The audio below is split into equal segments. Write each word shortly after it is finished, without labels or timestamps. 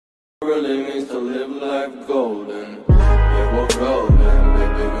Really means to live life golden. Yeah, we're golden,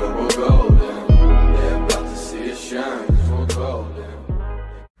 baby girl, we're golden. Yeah, about to see it shine, 'cause we're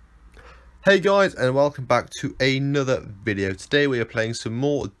golden. Hey guys, and welcome back to another video. Today we are playing some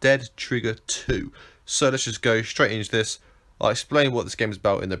more Dead Trigger 2. So let's just go straight into this. I'll explain what this game is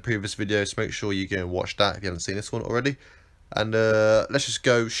about in the previous video, so make sure you go and watch that if you haven't seen this one already. And let's just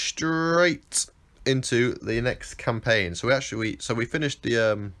go straight into the next campaign. So we finished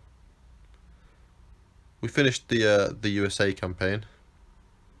the the USA campaign.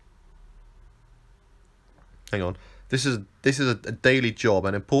 Hang on. This is a daily job,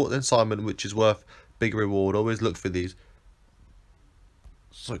 an important assignment which is worth big reward. Always look for these.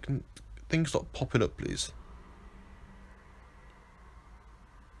 So can things stop popping up, please?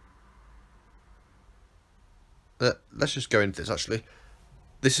 Let's just go into this. Actually,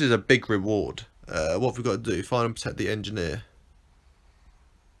 this is a big reward. What have we got to do? Find and protect the engineer.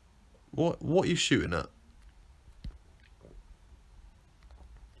 What are you shooting at?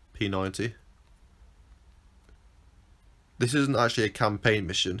 P90. This isn't actually a campaign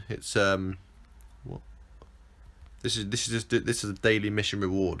mission. It's what? This is a daily mission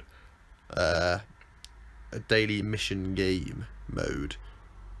reward. A daily mission game mode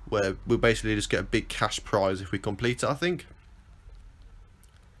where we basically just get a big cash prize if we complete it, I think.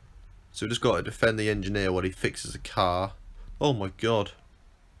 So we just got to defend the engineer while he fixes a car. Oh my god.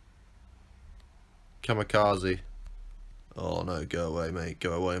 Kamikaze. Oh no, go away mate,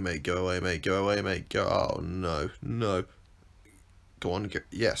 go away mate, go away mate, go away mate, go. Oh no, no. Go on,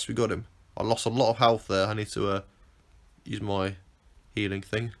 yes, we got him. I lost a lot of health there. I need to use my healing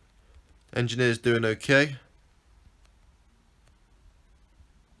thing. Engineer's doing okay.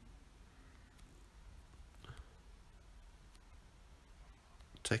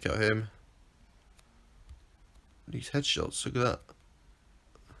 Take out him. These headshots, look at that.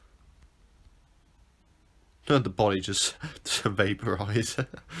 The body just vaporise. I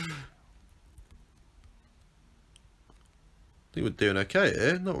think we're doing okay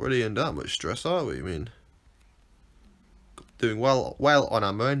here. Not really in that much stress, are we? I mean, doing well on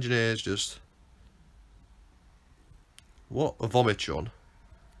ammo. Engineers just. What? A Vomitron?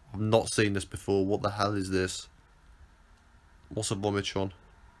 I've not seen this before. What the hell is this? What's a Vomitron?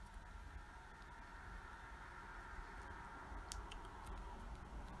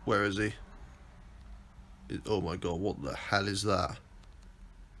 Where is he? Oh my god, what the hell is that?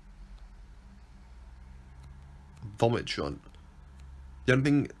 Vomitron. The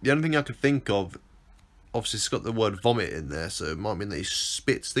only thing I could think of, obviously it's got the word vomit in there, so it might mean that he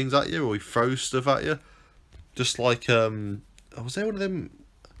spits things at you or he throws stuff at you. Just like was there one of them?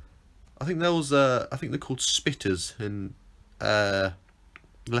 I think there was I think they're called spitters in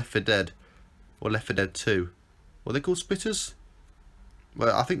Left 4 Dead or Left 4 Dead 2. Were they called spitters?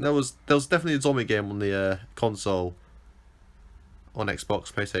 Well, I think there was definitely a zombie game on the console on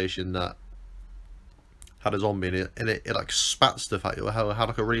Xbox, PlayStation that had a zombie in it, and it like spat stuff at you, or had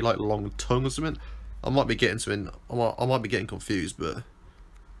like a really like long tongue or something. I might be getting something. I might be getting confused, but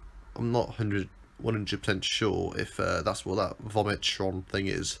I'm not 100% sure if that's what that Vomitron thing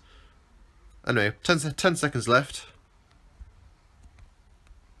is. Anyway, 10 seconds left.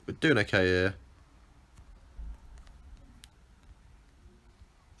 We're doing okay here.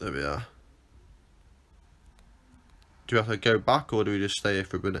 There we are. Do we have to go back or do we just stay here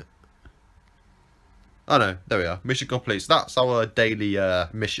for a minute? Oh no, there we are. Mission complete. So that's our daily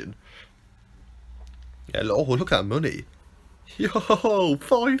mission. Yeah, oh, look at that money. Yo,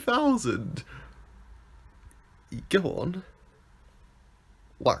 5,000. Go on.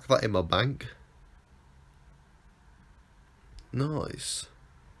 Whack that in my bank. Nice.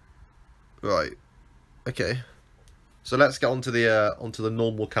 Right. Okay. So let's get onto the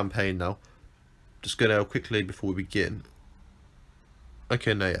normal campaign now. Just gonna quickly before we begin.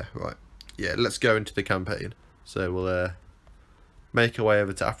 Okay, no, yeah, right. Yeah, let's go into the campaign. So we'll make our way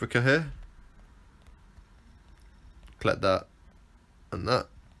over to Africa here. Collect that and that.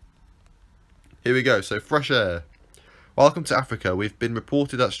 Here we go. So fresh air. Welcome to Africa. We've been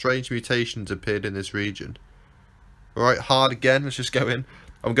reported that strange mutations appeared in this region. Alright, hard again. Let's just go in.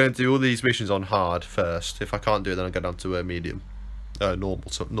 I'm going to do all these missions on hard first. If I can't do it, then I'll go down to medium.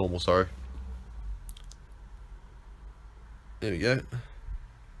 Normal, sorry. There we go.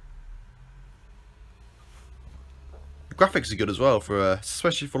 The graphics are good as well, for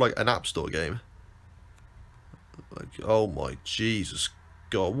especially for like an App Store game. Like, oh my Jesus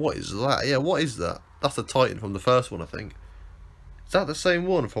God, what is that? Yeah, what is that? That's the Titan from the first one, I think. Is that the same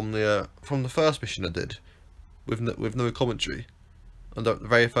one from the first mission I did, with no commentary? On the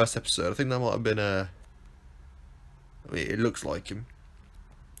very first episode, I think that might have been I mean, it looks like him.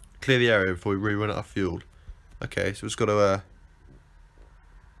 Clear the area before we really run out of fuel. Okay, so we've just got to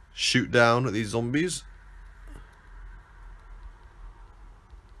shoot down at these zombies.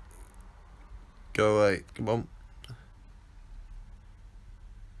 Go away, come on.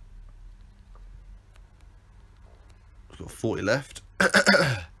 We've got 40 left.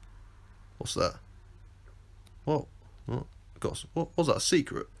 What's that? What? What was that? A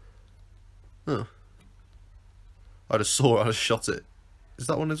secret? Huh. I just saw it, I just shot it. Is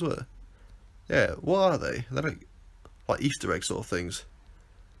that one as well? Yeah, what are they? They're like Easter egg sort of things.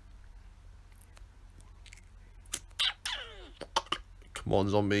 Come on,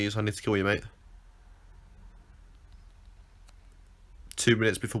 zombies, I need to kill you, mate. 2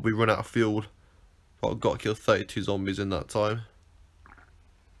 minutes before we run out of fuel. But I've got to kill 32 zombies in that time.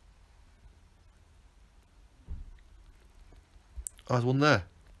 Oh, there's one there.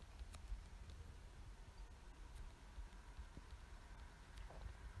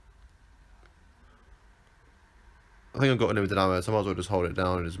 I think I've got unlimited ammo, so I might as well just hold it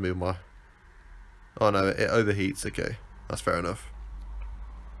down and just move my... Oh no, it overheats, okay. That's fair enough.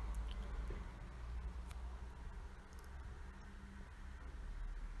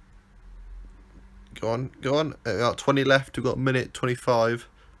 Go on, go on. We've got 20 left, we've got a minute 25.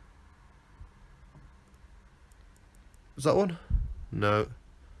 Is that one? No.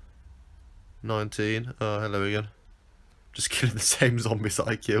 19. Oh, hello again. Just killing the same zombies that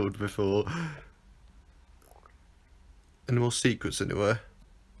I killed before. Any more secrets anywhere?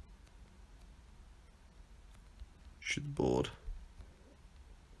 Shoot the board.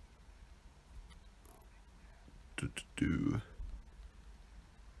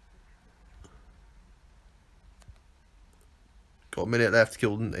 Got a minute left to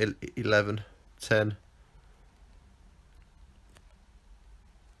kill 11, 10,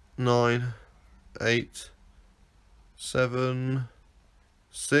 9, 8, 7,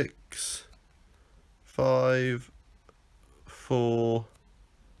 6, 5, 4,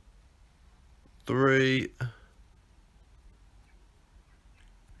 3.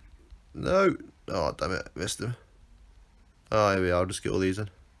 No. Oh, damn it. Missed him. Oh, here we are. I'll just get all these in.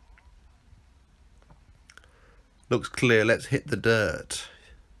 Looks clear. Let's hit the dirt.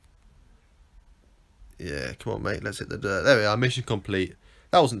 Yeah, come on, mate. Let's hit the dirt. There we are. Mission complete.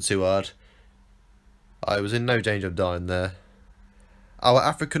 That wasn't too hard. I was in no danger of dying there. Our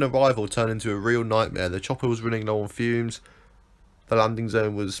African arrival turned into a real nightmare. The chopper was running low on fumes. The landing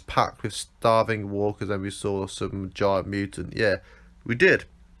zone was packed with starving walkers, and we saw some giant mutant. Yeah, we did.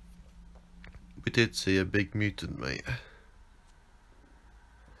 We did see a big mutant, mate.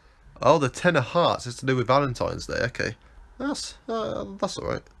 Oh, the 10 of hearts is to do with Valentine's Day. Okay, that's all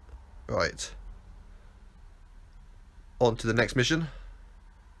right. Right. On to the next mission.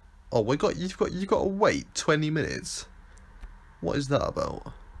 Oh, you've got to wait 20 minutes. What is that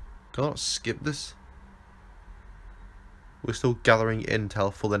about? Can I not skip this? We're still gathering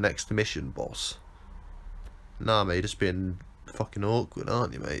intel for the next mission, boss. Nah, mate, just being fucking awkward,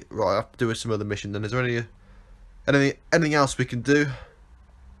 aren't you, mate? Right, I have to do some other mission then. Is there anything else we can do?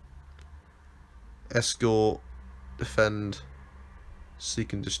 Escort, defend,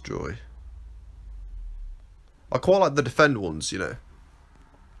 seek and destroy. I quite like the defend ones, you know.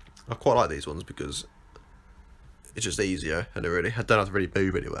 I quite like these ones because it's just easier, and I don't have to really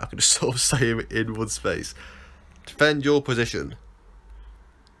move anywhere. I can just sort of stay in one space. Defend your position.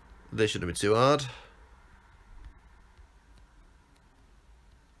 This shouldn't be too hard.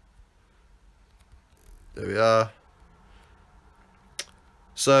 There we are.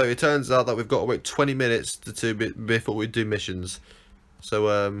 So it turns out that we've got to wait 20 minutes before we do missions.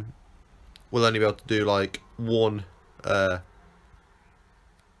 So we'll only be able to do like one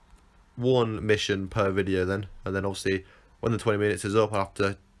mission per video then, and then obviously when the 20 minutes is up, I'll have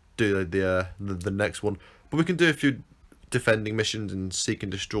to do the next one. But we can do a few defending missions and seek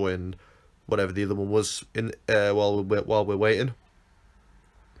and destroy and whatever the other one was in while we're waiting.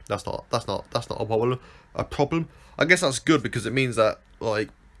 That's not a problem. I guess that's good because it means that like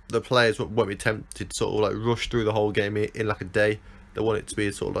the players won't be tempted to sort of like rush through the whole game in like a day. They want it to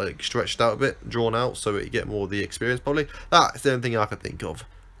be sort of like stretched out a bit, drawn out, so that you get more of the experience probably. That's the only thing I can think of.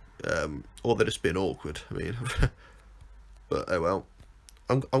 Or they're just being awkward, I mean. But oh well.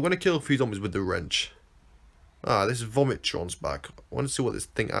 I'm going to kill a few zombies with the wrench. Ah, this is Vomitron's back. I want to see what this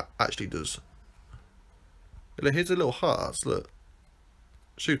thing actually does. Here's a little heart, look.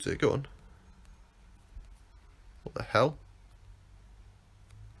 Shoot it, go on. What the hell?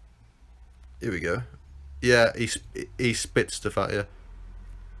 Here we go. Yeah, he spits stuff at you.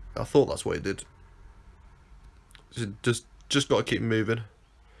 I thought that's what he did. Just got to keep moving.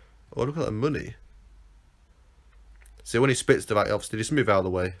 Oh, look at that money. So when he spits the back, obviously just move out of the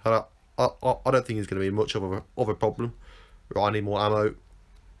way. I don't think it's going to be much of a problem. Right, I need more ammo.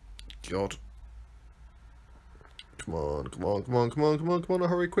 God. Come on, come on, come on, come on, come on, come on,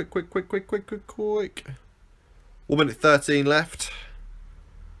 hurry, quick, quick, quick, quick, quick, quick, quick. 1 minute 13 left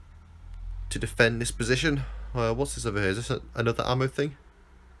to defend this position. What's this over here? Is this another ammo thing?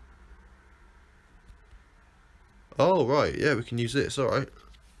 Oh, right, yeah, we can use this, alright.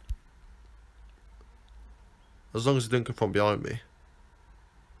 As long as it doesn't come from behind me.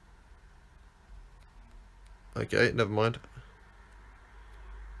 Okay, never mind.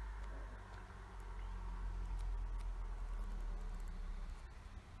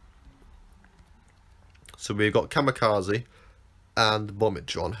 So we've got Kamikaze and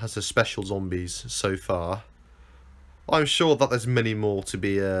Vomitron as the special zombies so far. I'm sure that there's many more to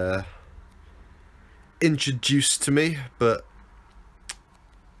be introduced to me, but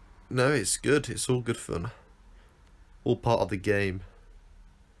no, it's good. It's all good fun. All part of the game.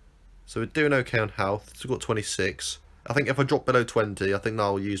 So we're doing okay on health. So we've got 26. I think if I drop below 20, I think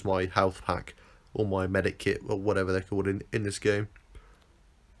I'll use my health pack or my medic kit or whatever they're called in this game.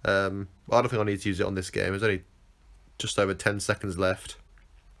 I don't think I need to use it on this game. There's only just over 10 seconds left.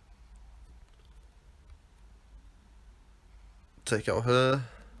 Take out her.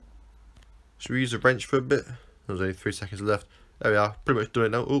 Should we use a wrench for a bit? There's only 3 seconds left. There we are. Pretty much done it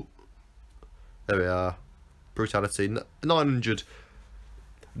now. Oh, there we are. Brutality. $900.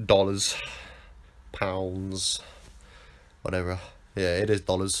 Pounds. Whatever. Yeah, it is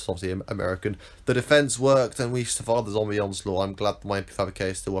dollars. Obviously American. The defense worked and we survived the zombie onslaught. I'm glad that my MP5K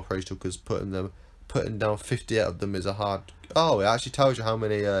is still operational because putting down 58 of them is a hard. Oh, it actually tells you how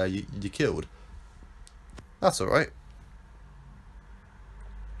many you killed. That's alright.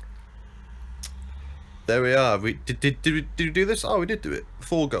 There we are. Did we do this? Oh, we did do it.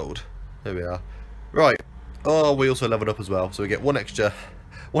 4 gold. There we are. Right. Oh, we also leveled up as well, so we get one extra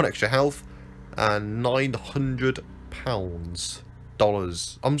health and £900.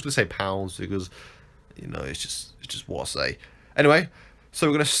 Dollars. I'm just gonna say pounds because you know it's just what I say. Anyway, so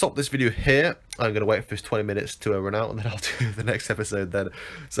we're gonna stop this video here. I'm gonna wait for this 20 minutes to run out, and then I'll do the next episode then.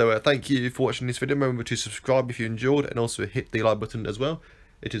 So thank you for watching this video. Remember to subscribe if you enjoyed, and also hit the like button as well.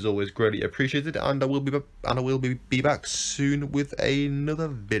 It is always greatly appreciated, and I will be back soon with another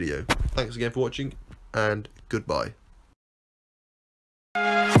video. Thanks again for watching, and goodbye.